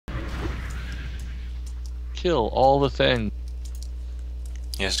kill all the things.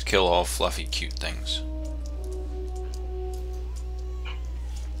 He has to kill all fluffy, cute things.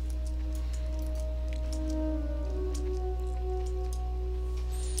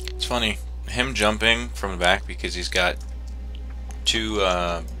 It's funny, him jumping from the back because he's got two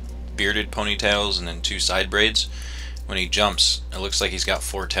bearded ponytails and then two side braids. When he jumps, it looks like he's got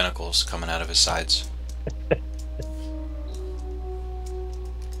 4 tentacles coming out of his sides.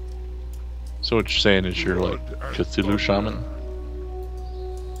 So what you're saying is you're like Cthulhu shaman?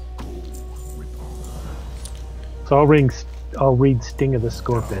 So I'll read Sting of the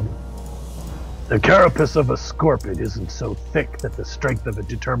Scorpion. The carapace of a scorpion isn't so thick that the strength of a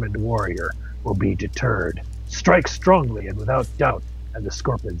determined warrior will be deterred. Strike strongly and without doubt, and the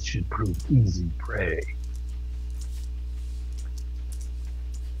scorpions should prove easy prey.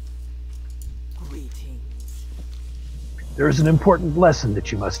 Greetings. There is an important lesson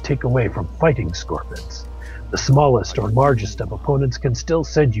that you must take away from fighting scorpions. The smallest or largest of opponents can still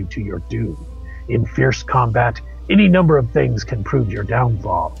send you to your doom. In fierce combat, any number of things can prove your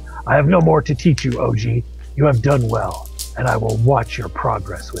downfall. I have no more to teach you, OG. You have done well, and I will watch your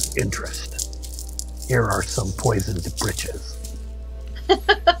progress with interest. Here are some poisoned britches.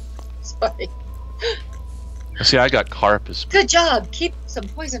 Sorry. See, I got Carpus. Good job. Keep some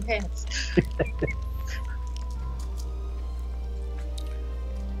poison pants.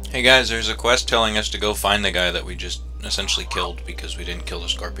 Hey guys, there's a quest telling us to go find the guy that we just essentially killed because we didn't kill the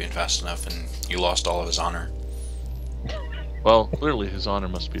scorpion fast enough and he lost all of his honor. Well, clearly his honor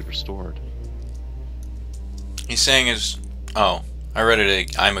must be restored. He's saying his... Oh, I read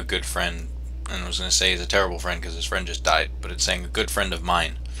it, I'm a good friend, and I was going to say he's a terrible friend because his friend just died, but it's saying a good friend of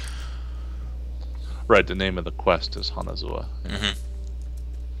mine. Right, the name of the quest is Hanazua. Mm-hmm.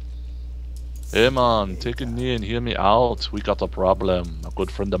 Hey man, take a knee and hear me out. We got a problem. A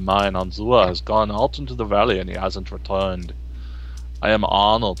good friend of mine, Hanzua, has gone out into the valley and he hasn't returned. I am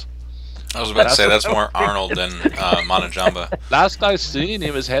Arnold. I was about to say, that's more Arnold than Manajamba. Last I seen,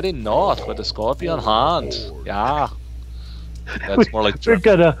 he was heading north with a scorpion hand. Yeah. That's more like We're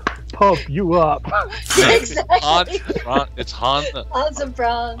gonna pump you up. Exactly. It's Honda. On some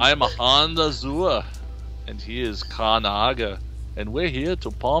bronze. I am a Honda Zua, and he is Kanaga, and we're here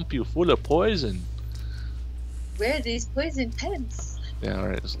to pump you full of poison. Where are these poison pens? Yeah,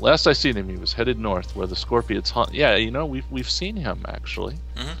 alright. Last I seen him, he was headed north where the scorpions hunt. Yeah, you know, we've seen him actually.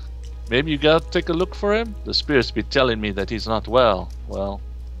 Mm-hmm. Maybe you gotta take a look for him? The spirits be telling me that he's not well. Well,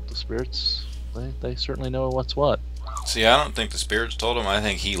 the spirits, they certainly know what's what. See, I don't think the spirits told him. I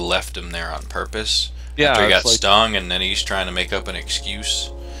think he left him there on purpose. Yeah, after he got it's like- stung, and then he's trying to make up an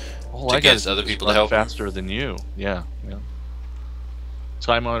excuse All to I get gotta other do is people to run help him. faster than you. Yeah, yeah.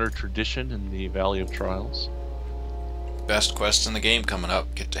 Time-honored tradition in the Valley of Trials. Best quest in the game coming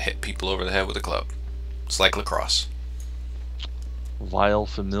up. Get to hit people over the head with a club. It's like lacrosse. Vile Don't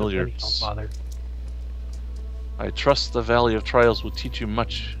familiars. bother. I trust the Valley of Trials will teach you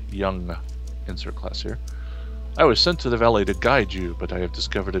much, young. Insert class here. I was sent to the valley to guide you, but I have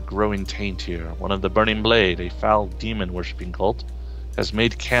discovered a growing taint here. One of the Burning Blade, a foul demon-worshipping cult, has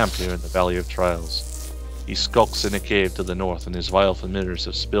made camp here in the Valley of Trials. He skulks in a cave to the north, and his vile familiars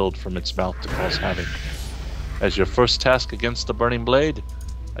have spilled from its mouth to cause havoc. As your first task against the Burning Blade,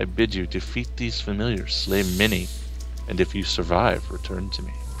 I bid you defeat these familiars, slay many, and if you survive, return to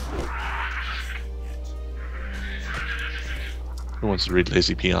me. Who wants to read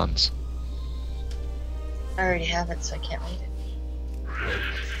Lazy Peons? I already have it, so I can't read it.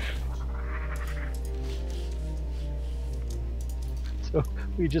 So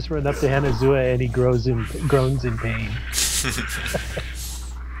we just run up to Hanazua and he groans in pain.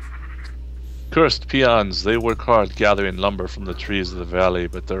 Cursed peons, they work hard gathering lumber from the trees of the valley,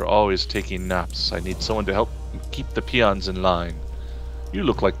 but they're always taking naps. I need someone to help keep the peons in line. You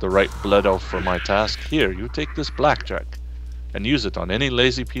look like the right blood elf for my task. Here, you take this blackjack, and use it on any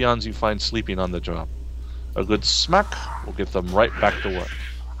lazy peons you find sleeping on the job. A good smack will get them right back to work.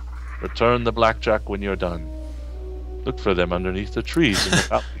 Return the blackjack when you're done. Look for them underneath the trees in the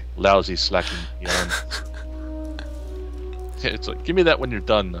valley. Lousy slacking peons. It's like, give me that when you're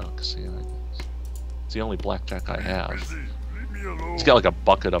done, though, because it's the only blackjack I have. He's got like a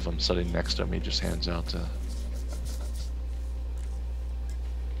bucket of them sitting next to him. He just hands out to...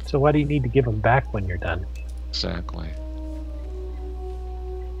 So why do you need to give them back when you're done? Exactly.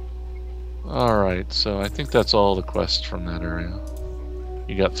 Alright, so I think that's all the quests from that area.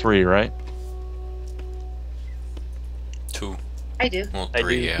 You got 3, right? 2. I do. Well, I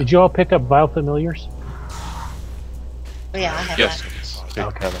 3, do. yeah. Did you all pick up Vile Familiars? Oh, yeah, I have Yes. that.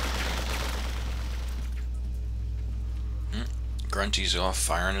 Okay. Grunty's off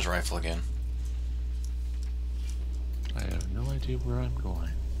firing his rifle again. idea where I'm going.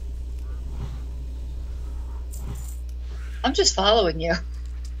 I'm just following you.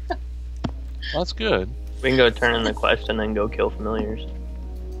 Well, that's good. We can go turn in the quest and then go kill familiars.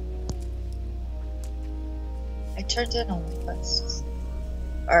 I turned in all my quests.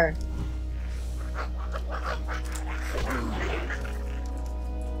 Or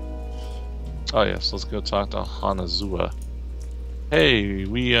Oh yes, let's go talk to Hanazuwa. Hey,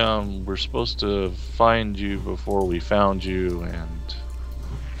 we were supposed to find you before we found you, and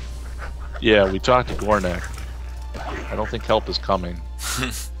yeah, we talked to Gornek. I don't think help is coming.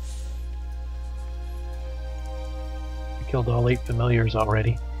 I killed all 8 familiars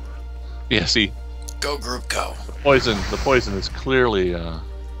already. Yeah, see, Go group, go. the poison is clearly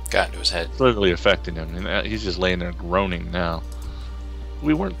Got into his head. clearly affecting him, and he's just laying there groaning now.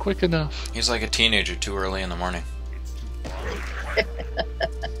 We weren't quick enough. He's like a teenager too early in the morning.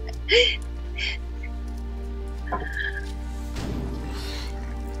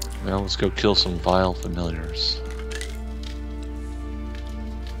 Well, let's go kill some vile familiars.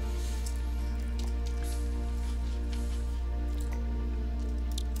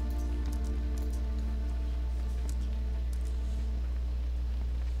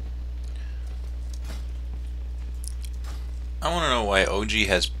 I want to know why OG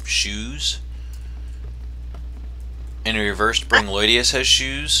has shoes. And Reversed Bring Loidius has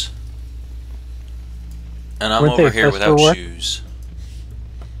shoes. And I'm Weren't they over here quest without reward? shoes.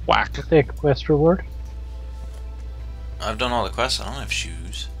 Whack! What the quest reward? I've done all the quests, I don't have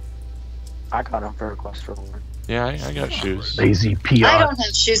shoes. I got him for a quest reward. Yeah, I got shoes. Lazy peon. I don't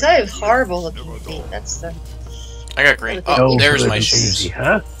have shoes. I have horrible looking feet. That's the. I got green. No Oh, there's good my lazy, shoes.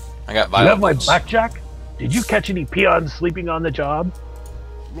 huh? I got You have my violet. blackjack? Did you catch any peons sleeping on the job?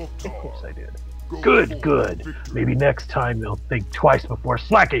 Of course I did. Good, good. Maybe next time they'll think twice before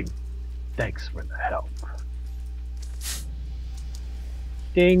slacking. Thanks for the help.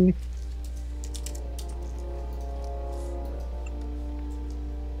 Ding.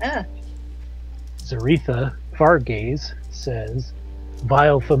 Ah, Zaretha Fargaze says,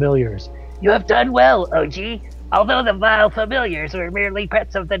 Vile familiars. You have done well, OG. Although the vile familiars were merely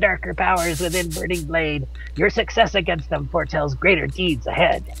pets of the darker powers within Burning Blade, your success against them foretells greater deeds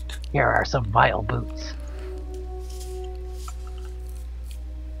ahead. Here are some vile boots.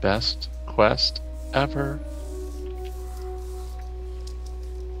 Best quest ever.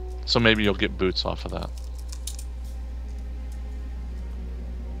 So maybe you'll get boots off of that.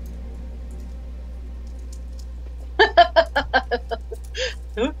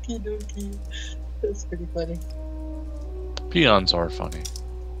 okie dokie. That's pretty funny. Peons are funny.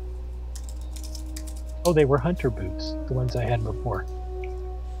 Oh, they were hunter boots, the ones I had before.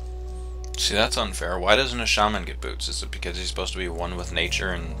 See, that's unfair. Why doesn't a shaman get boots? Is it because he's supposed to be one with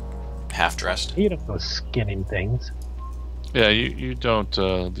nature and half dressed? You don't go skinning things. Yeah, you don't,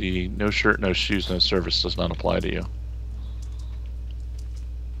 the no shirt, no shoes, no service does not apply to you.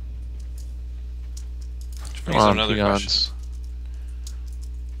 Which Come brings up on, another peons. question.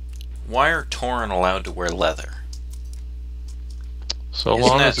 Why are Tauren allowed to wear leather? So Isn't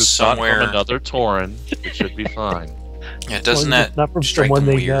long that as it's somewhere- not from another Tauren, it should be fine. Yeah, doesn't As long as it's that not from strike someone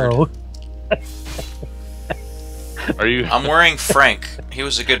them they weird? know. Are you I'm wearing Frank. He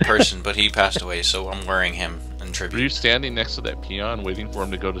was a good person, but he passed away, so I'm wearing him in are you tribute. standing next to that peon waiting for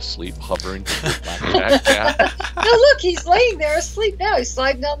him to go to sleep, hovering to your blackjack cat? No, look, he's laying there asleep now. He's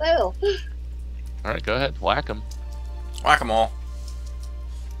sliding down the hill. Alright, go ahead, whack him. Whack 'em all.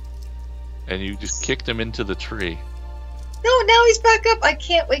 And you just kicked him into the tree. No, now he's back up. I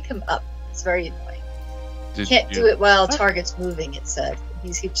can't wake him up. It's very annoying. Did Can't you, do it while target's moving, it said.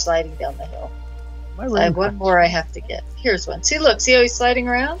 He keeps sliding down the hill. My So I have room- one more I have to get. Here's one. See, look. See how he's sliding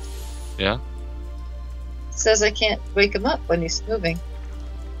around? Yeah? It says I can't wake him up when he's moving.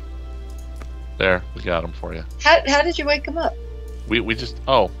 There, we got him for you. How did you wake him up? We just,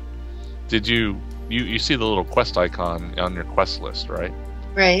 oh. Did you see the little quest icon on your quest list, right?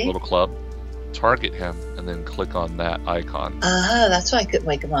 Right? Little club. Target him and then click on that icon. That's why I couldn't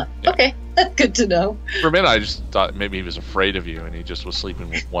wake him up. Yeah. Okay. Good to know. For a minute, I just thought maybe he was afraid of you and he just was sleeping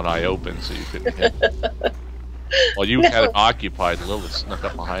with one eye open so you couldn't hit him. While you had him occupied, Lilith snuck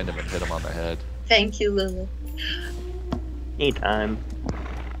up behind him and hit him on the head. Thank you, Lilith. Anytime.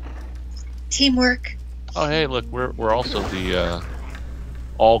 Teamwork. Oh, hey, look, we're also the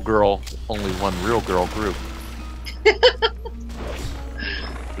all-girl, only one real girl group.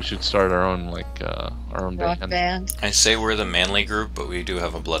 We should start our own, our own Rock band. band. I say we're the manly group, but we do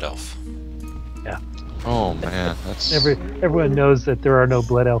have a blood elf. Oh, man, that's Everyone knows that there are no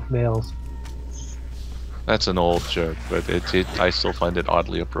blood elf males. that's an old joke, but I still find it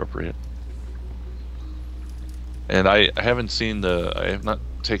oddly appropriate. And I haven't seen I have not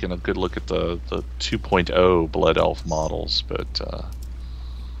taken a good look at the 2.0 Blood Elf models, but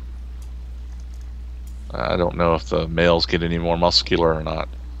I don't know if the males get any more muscular or not.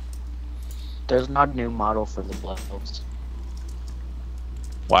 There's not a new model for the Blood Elves.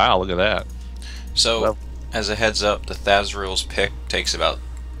 Wow, look at that. So, Well- as a heads up, the Thazril's pick takes about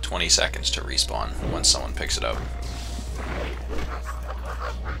 20 seconds to respawn once someone picks it up.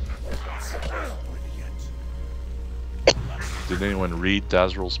 Did anyone read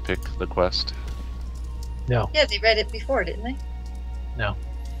Dazril's Pick, the quest? No. Yeah, they read it before, didn't they? No.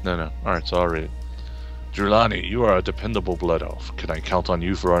 No. Alright, so I'll read it. Drulani, you are a dependable blood elf. Can I count on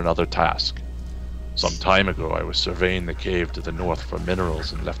you for another task? Some time ago, I was surveying the cave to the north for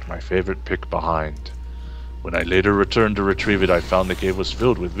minerals and left my favorite pick behind. When I later returned to retrieve it, I found the cave was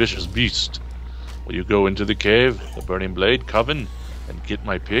filled with vicious beasts. Will you go into the cave, the Burning Blade Coven, and get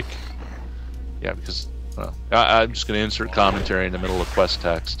my pick? Yeah, because I'm just going to insert commentary in the middle of quest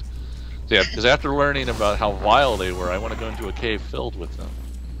text. So yeah, because after learning about how vile they were, I want to go into a cave filled with them.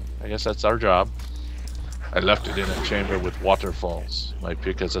 I guess that's our job. I left it in a chamber with waterfalls. My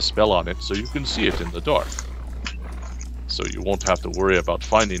pick has a spell on it, so you can see it in the dark. So you won't have to worry about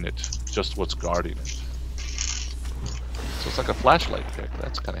finding it, just what's guarding it. So it's like a flashlight pick.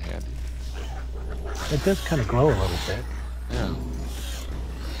 That's kind of handy. It does kind of glow a little bit. Yeah.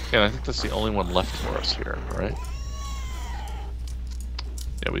 Yeah, I think that's the only one left for us here, right?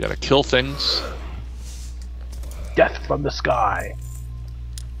 Yeah, we gotta kill things. Death from the sky.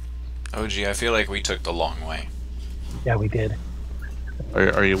 OG, I feel like we took the long way. Yeah, we did.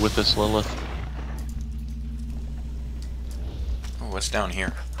 Are you with us, Lilith? Oh, what's down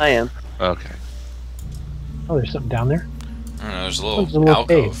here? I am. Okay. Oh, there's something down there? I don't know, there's a Oh, little, there's a little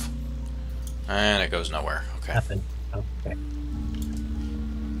alcove. And it goes nowhere. Okay. Nothing. Okay.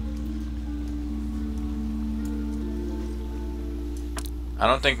 I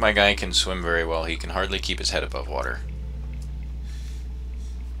don't think my guy can swim very well. He can hardly keep his head above water.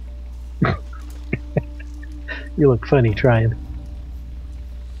 You look funny trying.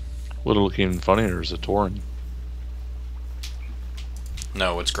 Would have looked even funnier as a Tauren.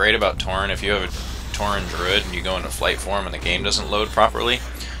 No, what's great about Tauren, if you have a Tauren Druid and you go into flight form and the game doesn't load properly,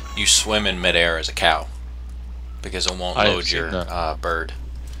 you swim in midair as a cow. Because it won't I have load seen your that. bird.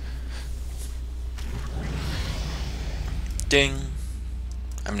 Ding.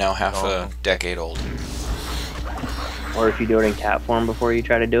 I'm now half a decade old. Or if you do it in cat form before you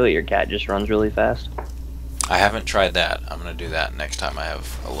try to do it, your cat just runs really fast. I haven't tried that. I'm gonna do that next time I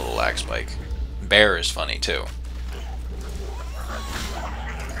have a little lag spike. Bear is funny too.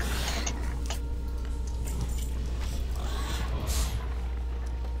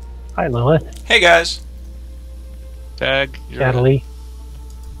 Hi, Lilith. Hey guys! Tag, you're Natalie.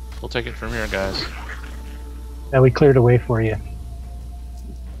 We'll take it from here, guys. Now we cleared a way for you.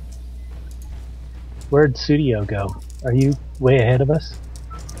 Where'd Studio go? Are you way ahead of us?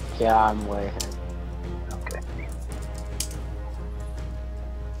 Yeah, I'm way ahead. Okay.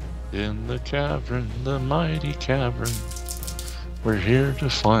 In the cavern, the mighty cavern, we're here to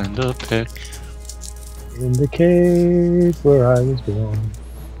find a pick. In the cave where I was born.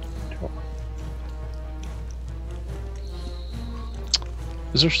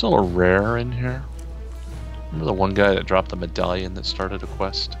 Is there still a rare in here? Remember the one guy that dropped the medallion that started a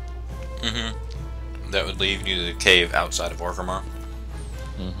quest? Mm-hmm. That would lead you to the cave outside of Orgrimmar.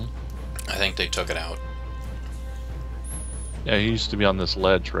 Mm-hmm. I think they took it out. Yeah, he used to be on this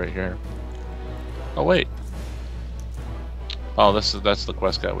ledge right here. Oh wait. Oh, that's the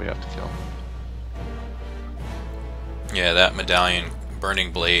quest guy we have to kill. Yeah, that medallion,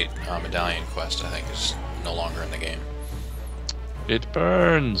 Burning Blade medallion quest, I think, is no longer in the game. It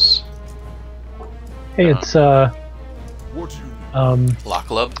burns. Hey, it's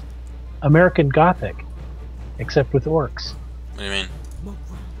Locklub? American Gothic, except with orcs. What do you mean?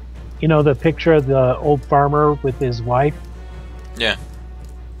 You know the picture of the old farmer with his wife? Yeah.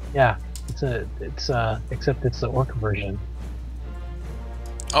 Yeah, except it's the orc version.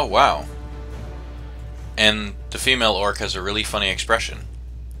 Oh, wow. And the female orc has a really funny expression.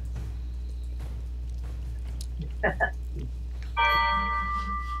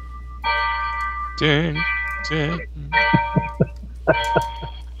 Ding, ding.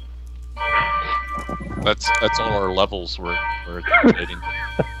 That's all our levels we're accumulating.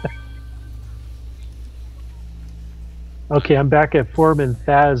 Okay, I'm back at Foreman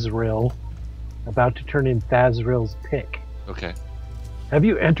Thazril, about to turn in Thazril's pick. Okay. Have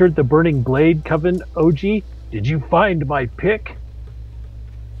you entered the Burning Blade Coven, OG? Did you find my pick?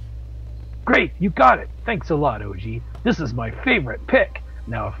 Great, you got it. Thanks a lot, OG. This is my favorite pick.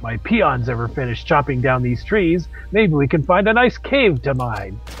 Now, if my peons ever finish chopping down these trees, maybe we can find a nice cave to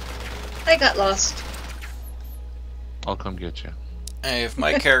mine. I got lost. I'll come get you. Hey, if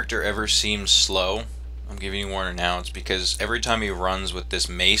my character ever seems slow, I'm giving you warning now, it's because every time he runs with this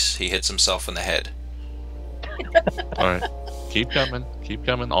mace, he hits himself in the head. Alright. Keep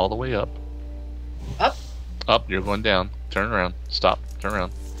coming all the way up. Up? Up, you're going down. Turn around. Stop. Turn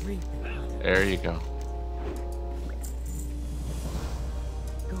around. There you go.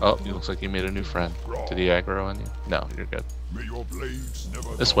 Oh, it looks like you made a new friend. Did he aggro on you? No, you're good.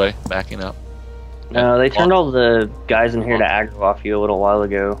 This way, backing up. No, they turned all the guys in here to aggro off you a little while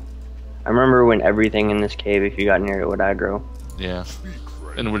ago. I remember when everything in this cave, if you got near it, would aggro. Yeah.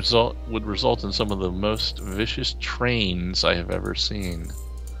 And would result in some of the most vicious trains I have ever seen.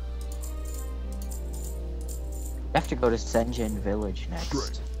 We have to go to Senjin Village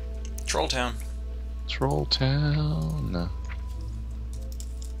next. Troll Town. Troll Town.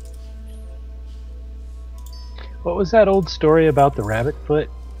 What was that old story about the rabbit foot?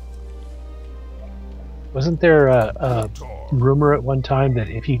 Wasn't there a rumor at one time that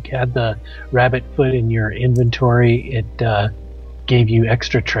if you had the rabbit foot in your inventory, it gave you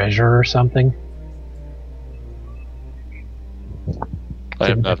extra treasure or something? I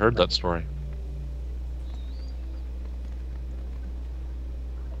have not heard that story.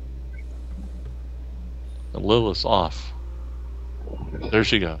 And Lilith's off. There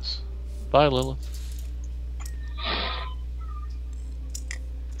she goes. Bye, Lilith.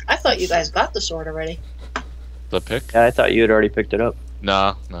 I thought you guys got the sword already. The pick? Yeah, I thought you had already picked it up.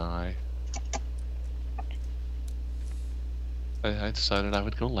 Nah, I decided I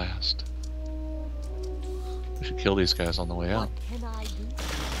would go last. We should kill these guys on the way out.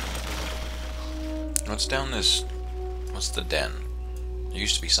 What's down this... What's the den? There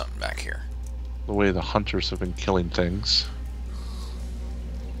used to be something back here. The way the hunters have been killing things.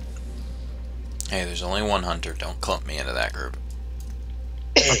 Hey, there's only one hunter. Don't clump me into that group.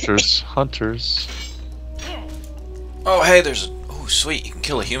 Hunters. Oh, hey, there's... Oh, sweet. You can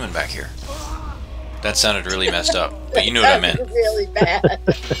kill a human back here. That sounded really messed up, but you knew what I meant. Really bad.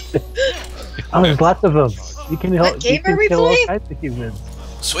 Oh, there's lots of them. You can help. game You can are we kill all playing? kinds of humans.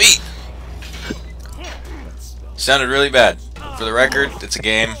 Sweet! Sounded really bad. For the record, it's a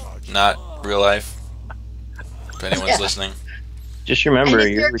game, not real life. If anyone's listening. Just remember, And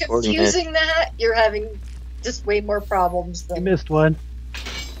if you're you're recording it. confusing that, you're having just way more problems You than... missed one.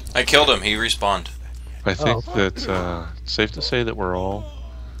 I killed him. He respawned. I think that it's safe to say that we're all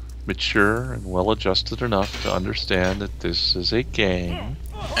mature and well-adjusted enough to understand that this is a game.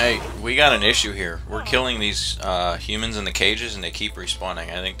 Hey, we got an issue here. We're killing these humans in the cages, and they keep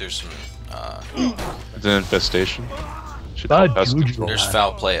respawning. I think there's some... It's an infestation. Should Bad call pest juju. control. there's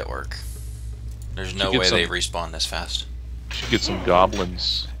foul play at work. There's no Should get way they some- respawn this fast. Should get some goblin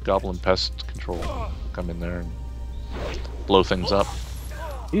pest control. Come in there and blow things up.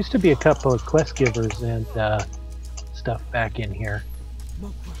 There used to be a couple of quest givers and stuff back in here.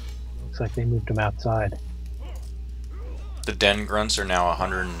 Looks like they moved them outside. The den grunts are now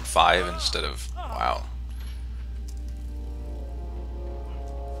 105 instead of... Wow.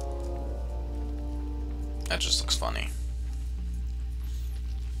 That just looks funny.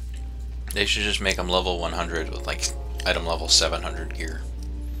 They should just make them level 100 with like item level 700 gear.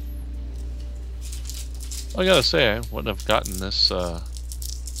 I gotta say, I wouldn't have gotten this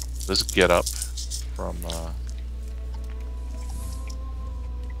this get up from the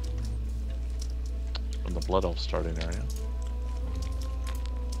Blood Elf starting area.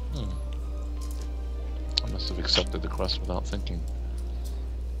 I must have accepted the quest without thinking.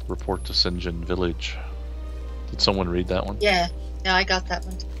 Report to Senjin Village. Did someone read that one? Yeah, I got that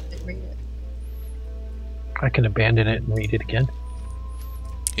one. Didn't read it. I can abandon it and read it again.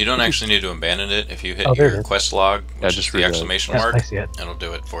 You don't actually need to abandon it. If you hit Oh, there it your is. quest log, Yeah, which just is the read it. exclamation Yes, mark, I see it. it'll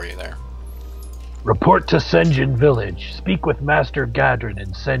do it for you there. Report to Senjin Village. Speak with Master Gadrin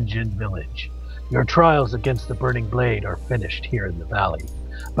in Senjin Village. Your trials against the Burning Blade are finished here in the valley.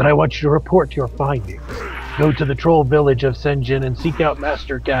 But I want you to report your findings. Go to the troll village of Senjin and seek out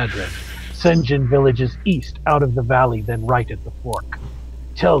Master Gadrin. Senjin Village is east out of the valley, then right at the fork.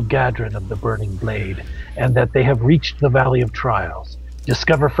 Tell Gadrin of the Burning Blade, and that they have reached the Valley of Trials.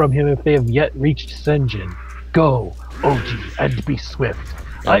 Discover from him if they have yet reached Senjin. Go, Oji, and be swift.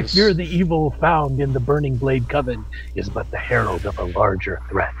 I Yes. fear the evil found in the Burning Blade Coven is but the herald of a larger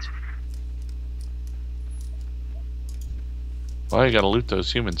threat. Well, you gotta loot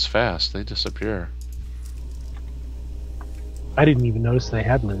those humans fast. They disappear. I didn't even notice they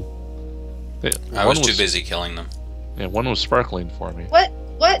had loot. I was too busy killing them. Yeah, one was sparkling for me.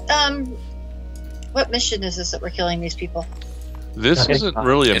 What mission is this that we're killing these people? This Okay. isn't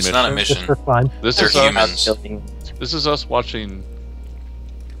really a It's mission. not a mission. Just for fun. This They're is humans. This is us watching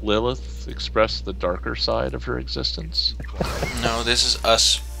Lilith express the darker side of her existence. No, this is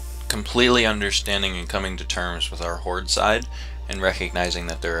us completely understanding and coming to terms with our Horde side and recognizing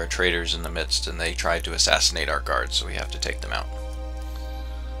that there are traitors in the midst and they tried to assassinate our guards, so we have to take them out.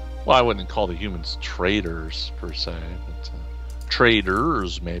 Well, I wouldn't call the humans traitors per se, but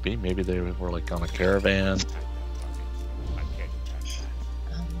traders maybe. Maybe they were like on a caravan.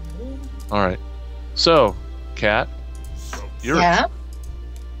 All right. So, Kat, you're Yeah.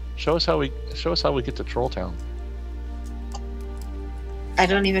 show us how we get to Troll Town. I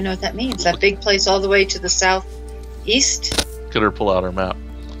don't even know what that means. That big place all the way to the southeast? Get her pull out her map.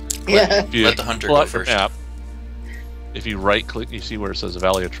 Yeah. If you Let the hunter pull go out your first. map, if you right click, you see where it says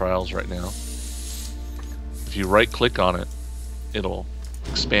Valley of Trials right now. If you right click on it, it'll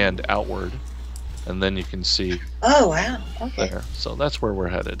expand outward, and then you can see Oh, wow. Okay. there. So that's where we're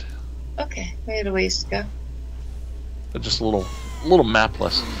headed. Okay. We had a ways to go. But just a little map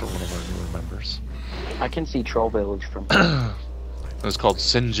lesson for one of our newer members. I can see Troll Village from here. It's called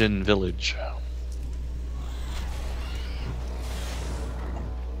Sinjin Village.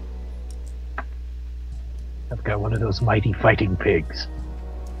 I've got one of those mighty fighting pigs.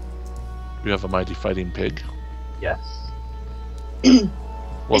 You have a mighty fighting pig. Yes.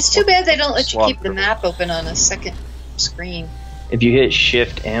 It's too bad they don't let you Swap keep the river. map open on a second screen. If you hit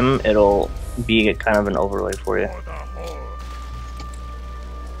Shift M, it'll be kind of an overlay for you.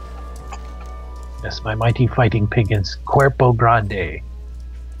 Yes, my mighty fighting pig is Cuerpo Grande.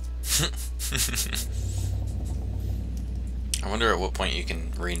 I wonder at what point you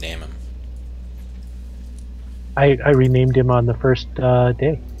can rename him. I renamed him on the first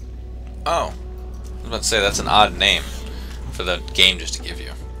day. Oh, I was about to say that's an odd name for the game just to give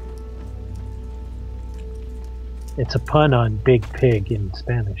you. It's a pun on big pig in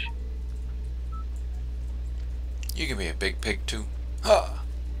Spanish. You can be a big pig too. Huh.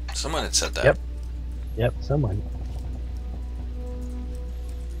 Someone had said that. Yep. Yep, someone.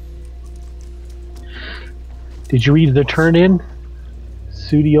 Did you read the turn-in?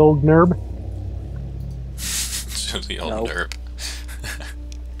 Sooty old nerb? So the old Nope. derp.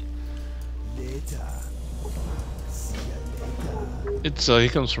 It's he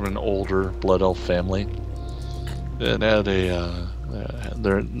comes from an older blood elf family, and had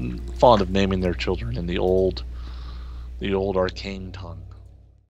they're fond of naming their children in the old arcane tongue.